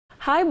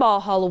Highball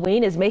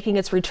Halloween is making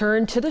its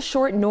return to the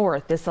short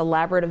north. This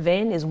elaborate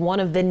event is one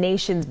of the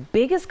nation's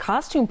biggest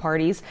costume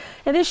parties,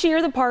 and this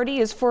year the party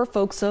is for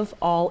folks of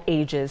all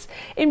ages.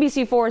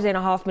 NBC4's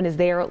Anna Hoffman is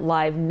there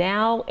live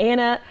now.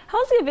 Anna,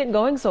 how's the event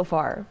going so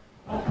far?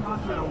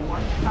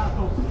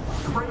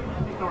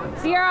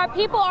 Sierra,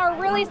 people are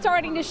really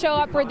starting to show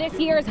up for this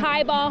year's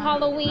Highball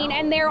Halloween,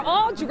 and they're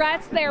all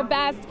dressed their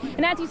best.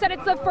 And as you said,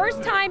 it's the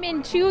first time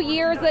in 2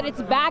 years that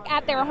it's back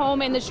at their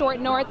home in the short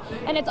north,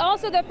 and it's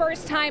also the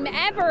first time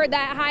ever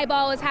that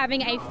Highball is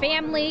having a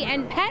family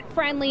and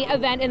pet-friendly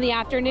event in the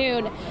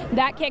afternoon.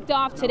 That kicked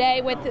off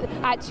today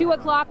at 2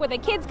 o'clock with a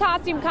kids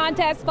costume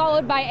contest,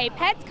 followed by a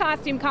pets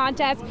costume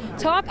contest.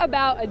 Talk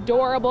about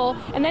adorable.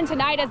 And then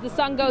tonight, as the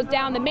sun goes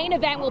down, the main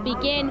event will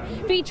begin,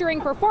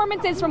 featuring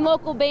performances from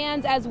local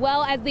bands as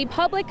well as the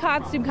public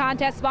costume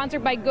contest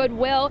sponsored by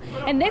Goodwill.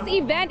 And this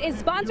event is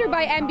sponsored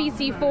by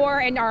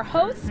NBC4, and our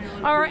hosts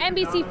are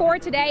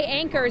NBC4 Today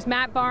anchors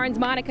Matt Barnes,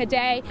 Monica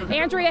Day,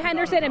 Andrea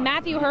Henderson, and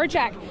Matthew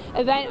Herchek.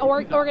 Event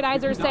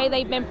organizers say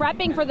they've been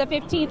prepping for the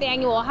 15th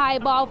annual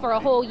Highball for a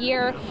whole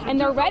year, and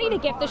they're ready to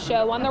get the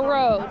show on the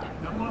road.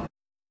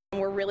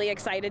 We're really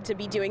excited to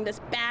be doing this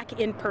back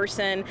in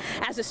person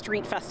as a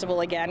street festival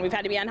again. We've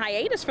had to be on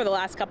hiatus for the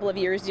last couple of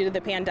years due to the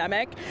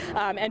pandemic,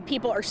 and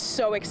people are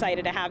so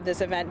excited to have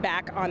this event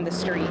back on the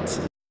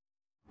street.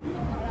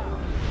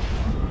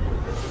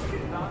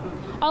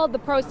 All of the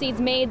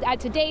proceeds made at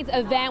today's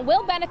event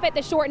will benefit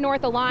the Short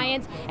North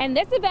Alliance, and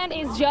this event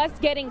is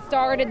just getting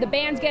started. The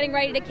band's getting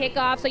ready to kick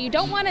off, so you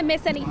don't want to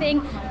miss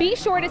anything. Be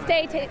sure to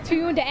stay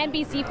tuned to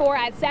NBC4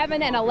 at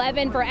 7 and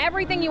 11 for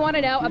everything you want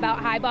to know about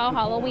Highball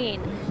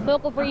Halloween.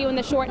 Local for you in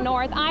the Short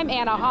North, I'm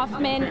Anna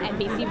Hoffman,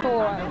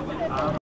 NBC4.